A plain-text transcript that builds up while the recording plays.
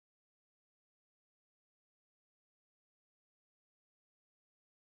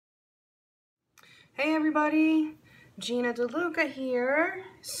Hey everybody, Gina DeLuca here.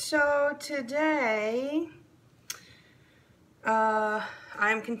 So today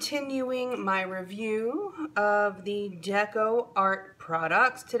I'm continuing my review of the DecoArt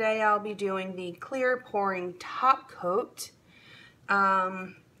products. Today I'll be doing the Clear Pouring Topcoat.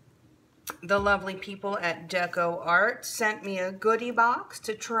 The lovely people at DecoArt sent me a goodie box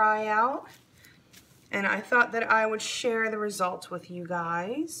to try out, and I thought that I would share the results with you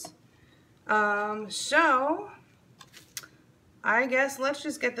guys. So I guess let's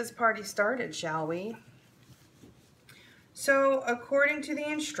just get this party started, shall we? So according to the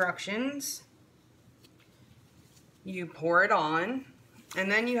instructions, you pour it on, and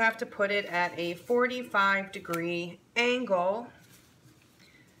then you have to put it at a 45-degree angle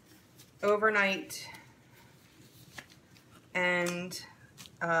overnight, and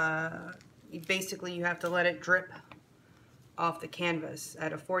basically you have to let it drip off the canvas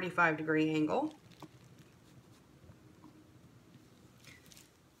at a 45-degree angle.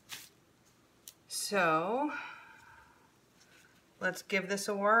 So let's give this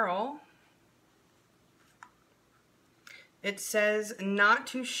a whirl. It says not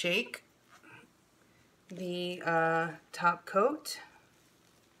to shake the top coat.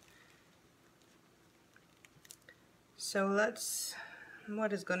 So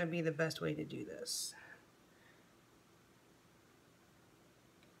what is going to be the best way to do this?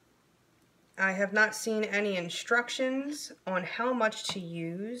 I have not seen any instructions on how much to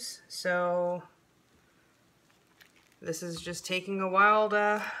use, so this is just taking a wild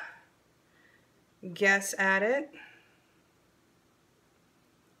guess at it.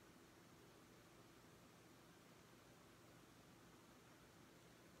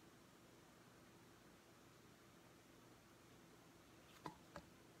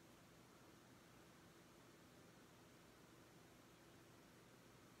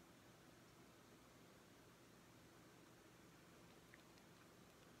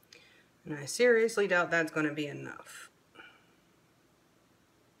 And I seriously doubt that's going to be enough.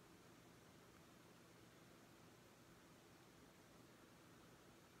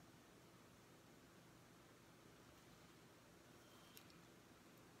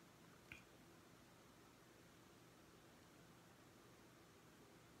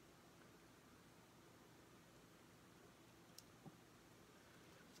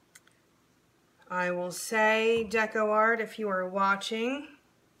 I will say, DecoArt, if you are watching,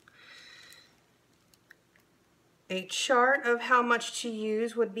 a chart of how much to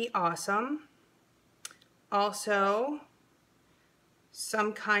use would be awesome. Also,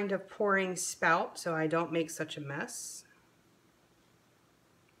 some kind of pouring spout so I don't make such a mess.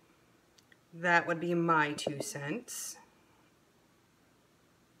 That would be my 2 cents.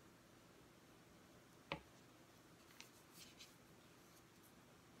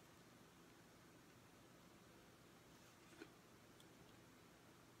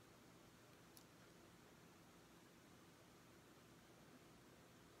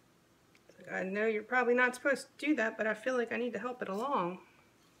 I know you're probably not supposed to do that, but I feel like I need to help it along.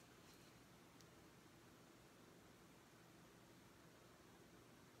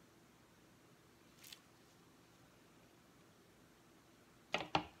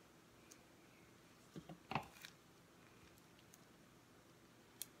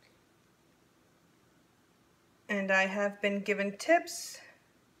 And I have been given tips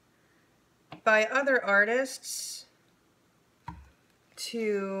by other artists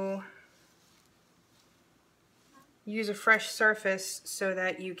to use a fresh surface so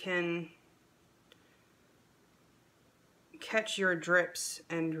that you can catch your drips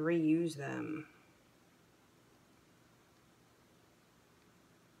and reuse them.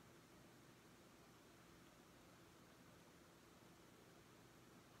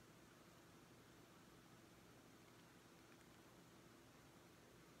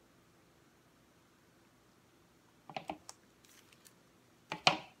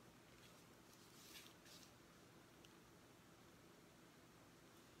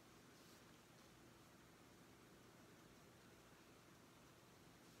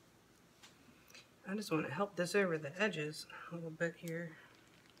 I just want to help this over the edges a little bit here.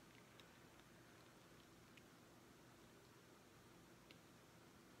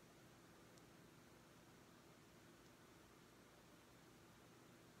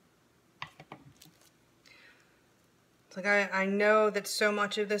 It's like I know that so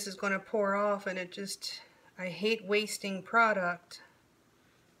much of this is going to pour off, and I hate wasting product.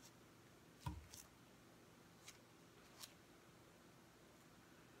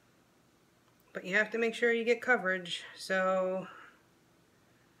 But you have to make sure you get coverage, so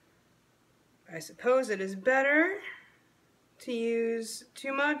I suppose it is better to use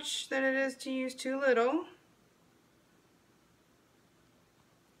too much than it is to use too little.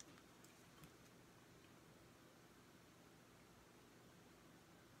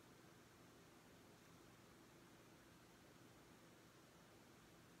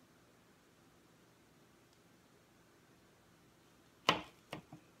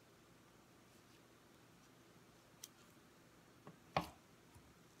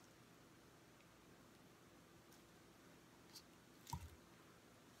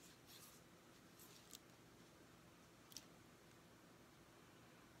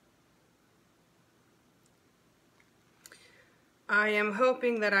 I am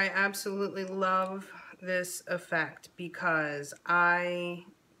hoping that I absolutely love this effect because I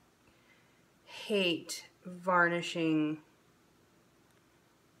hate varnishing.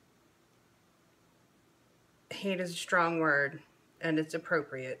 Hate is a strong word, and it's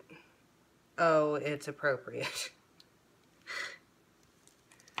appropriate. Oh, it's appropriate.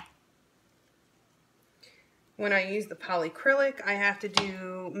 When I use the polyacrylic, I have to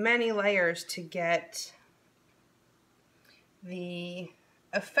do many layers to get the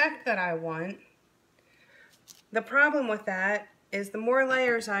effect that I want. The problem with that is the more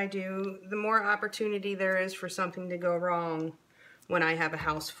layers I do, the more opportunity there is for something to go wrong when I have a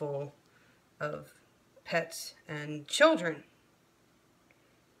house full of pets and children.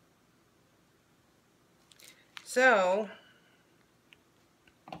 So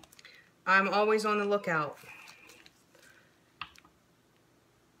I'm always on the lookout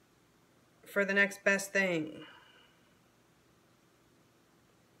for the next best thing.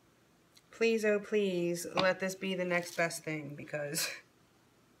 Please, oh please, let this be the next best thing, because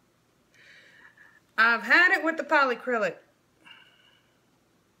I've had it with the polyacrylic.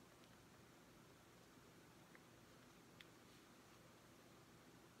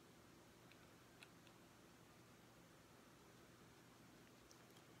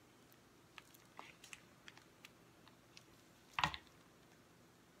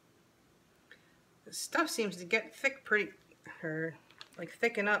 The stuff seems to get thick like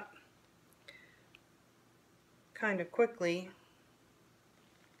thicken up kind of quickly.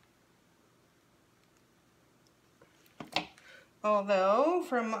 Although,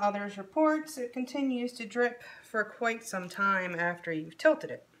 from others' reports, it continues to drip for quite some time after you've tilted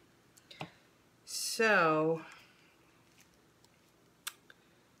it. So,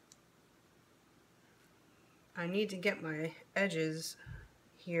 I need to get my edges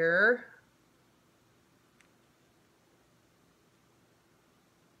here.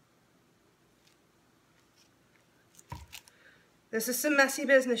 This is some messy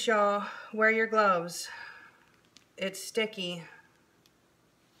business, y'all. Wear your gloves. It's sticky.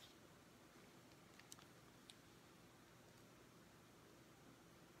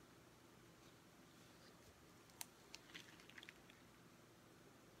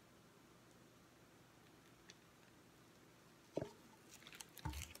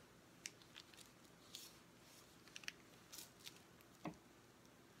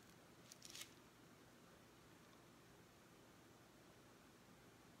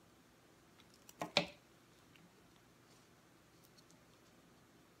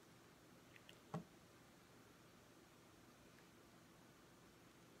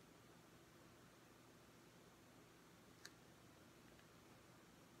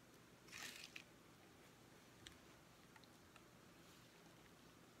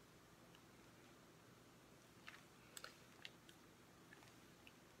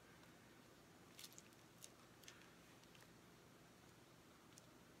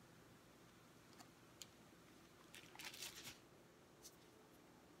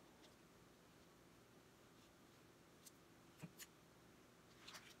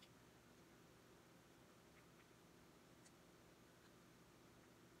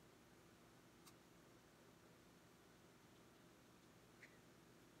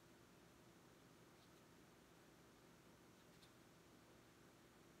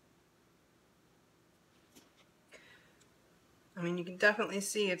 I mean, you can definitely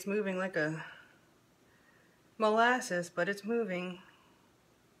see it's moving like a molasses, but it's moving.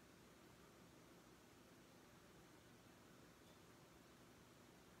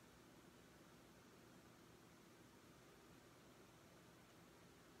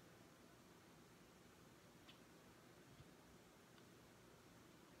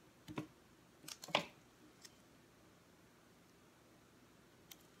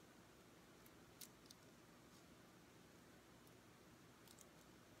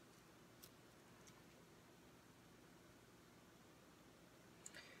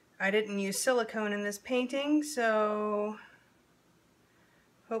 I didn't use silicone in this painting, so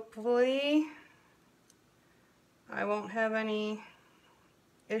hopefully I won't have any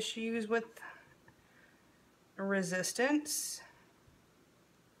issues with resistance.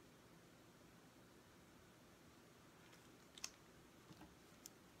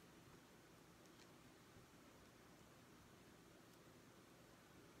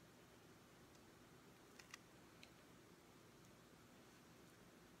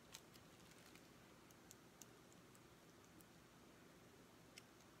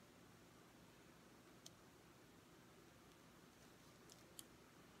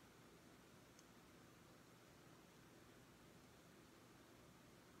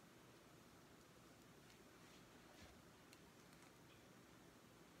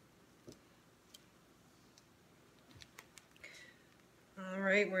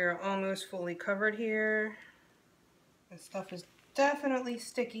 Alright, we're almost fully covered here. This stuff is definitely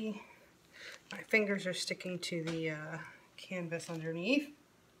sticky. My fingers are sticking to the canvas underneath.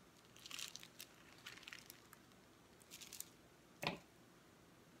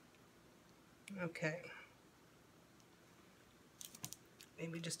 Okay.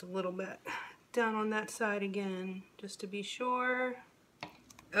 Maybe just a little bit down on that side again, just to be sure.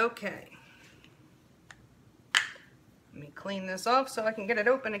 Okay. Let me clean this off so I can get it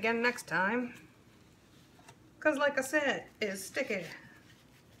open again next time. Because like I said, it's sticky.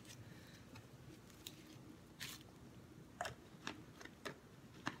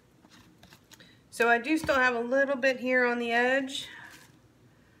 So I do still have a little bit here on the edge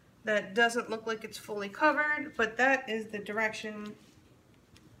that doesn't look like it's fully covered, but that is the direction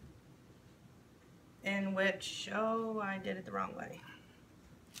in which, oh, I did it the wrong way.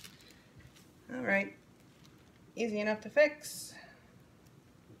 All right, easy enough to fix.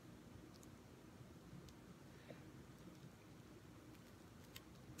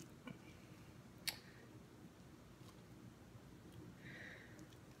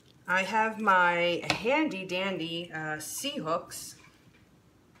 I have my handy dandy C-hooks.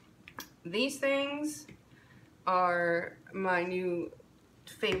 These things are my new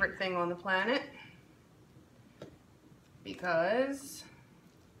favorite thing on the planet because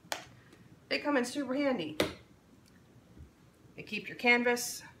they come in super handy. They keep your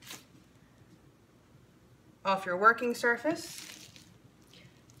canvas off your working surface.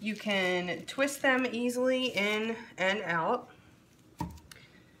 You can twist them easily in and out.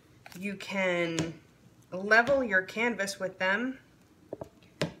 You can level your canvas with them,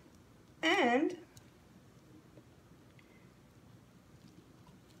 and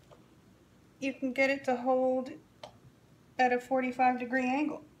you can get it to hold at a 45-degree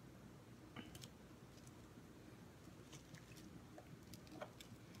angle.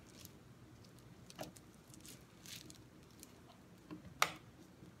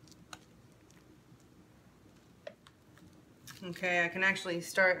 Okay, I can actually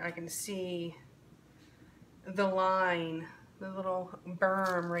start, I can see the line, the little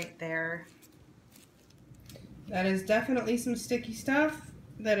berm right there. That is definitely some sticky stuff.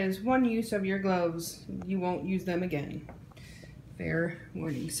 That is one use of your gloves. You won't use them again. Fair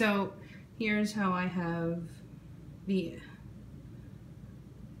warning. So here's how I have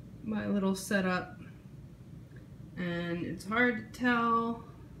my little setup, and it's hard to tell,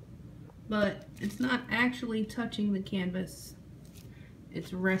 but it's not actually touching the canvas.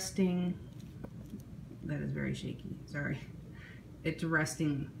 It's resting, that is very shaky, sorry. It's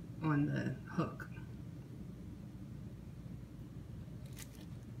resting on the hook.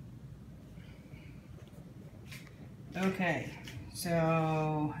 Okay,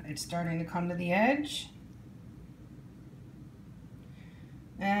 so it's starting to come to the edge.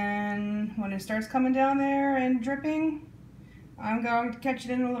 And when it starts coming down there and dripping, I'm going to catch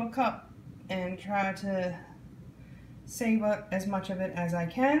it in a little cup and try to save up as much of it as I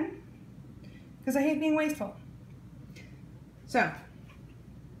can, because I hate being wasteful. So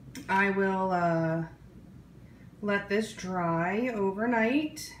I will let this dry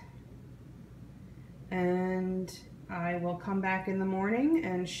overnight, and I will come back in the morning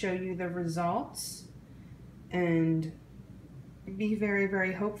and show you the results and be very,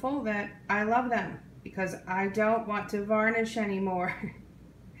 very hopeful that I love them, because I don't want to varnish anymore.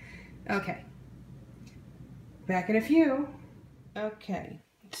 Okay, back in a few. Okay,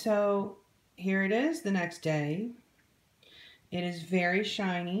 so here it is the next day. It is very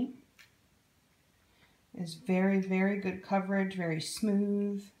shiny. It's very, very good coverage, very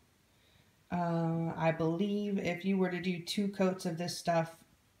smooth. I believe if you were to do 2 coats of this stuff,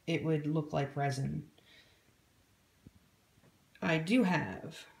 it would look like resin. I do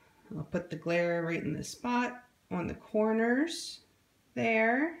have, I'll put the glare right in the spot on the corners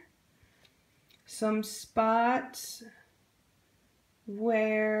there. Some spots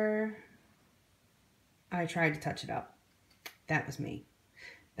where I tried to touch it up. That was me.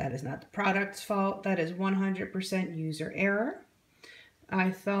 That is not the product's fault. That is 100% user error.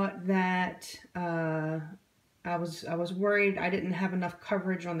 I thought that I was worried I didn't have enough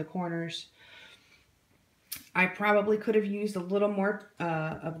coverage on the corners. I probably could have used a little more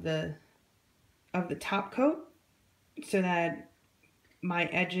of the top coat so that my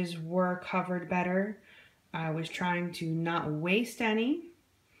edges were covered better. I was trying to not waste any,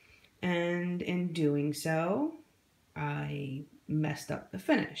 and in doing so, I messed up the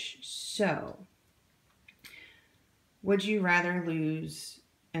finish. So, would you rather lose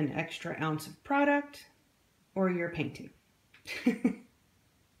an extra ounce of product or your painting?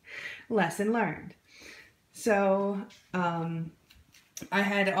 Lesson learned. So, I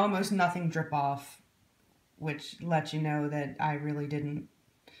had almost nothing drip off, which lets you know that I really didn't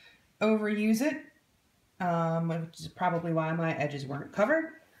overuse it, which is probably why my edges weren't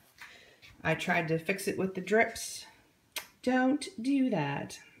covered. I tried to fix it with the drips. Don't do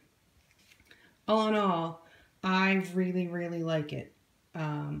that. All in all, I really, really like it.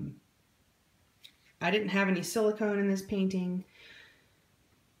 I didn't have any silicone in this painting,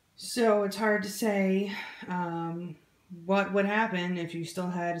 so it's hard to say what would happen if you still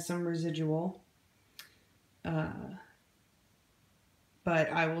had some residual.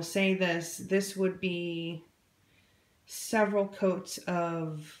 But I will say this would be several coats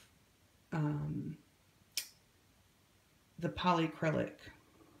of the polyacrylic.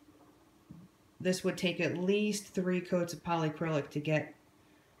 This would take at least 3 coats of polyacrylic to get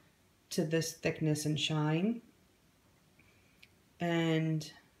to this thickness and shine.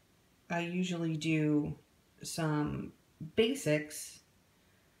 And I usually do some basics,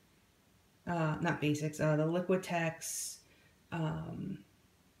 not basics, the Liquitex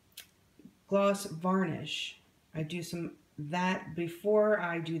gloss varnish. I do some that before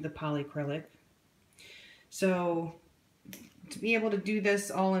I do the polyacrylic. So to be able to do this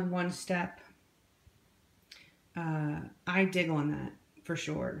all in one step, I dig on that for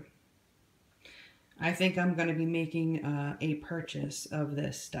sure. I think I'm going to be making a purchase of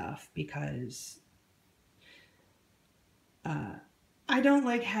this stuff because I don't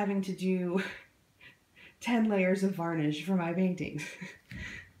like having to do 10 layers of varnish for my paintings.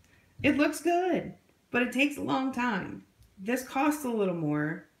 It looks good, but it takes a long time. This costs a little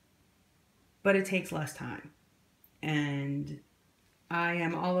more, but it takes less time. And I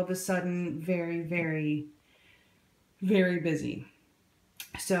am all of a sudden very, very, very busy.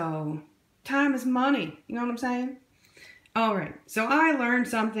 So time is money. You know what I'm saying? All right. So I learned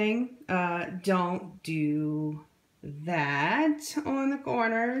something. Don't do that on the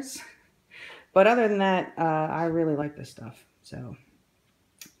corners. But other than that, I really like this stuff. So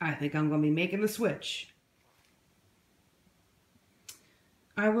I think I'm going to be making the switch.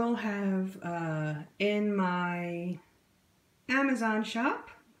 I will have in my Amazon shop,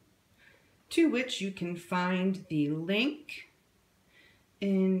 to which you can find the link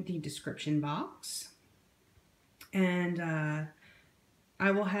in the description box. And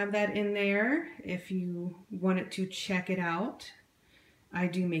I will have that in there if you wanted to check it out. I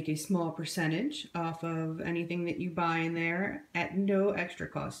do make a small percentage off of anything that you buy in there at no extra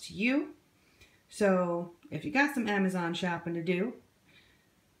cost to you. So if you got some Amazon shopping to do,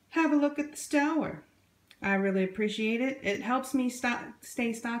 have a look at the store. I really appreciate it. It helps me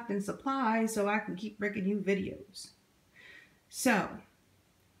stay stocked in supplies so I can keep bringing you videos. So,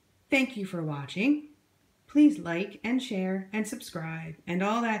 thank you for watching. Please like and share and subscribe and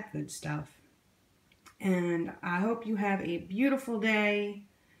all that good stuff. And I hope you have a beautiful day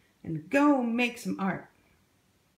and go make some art.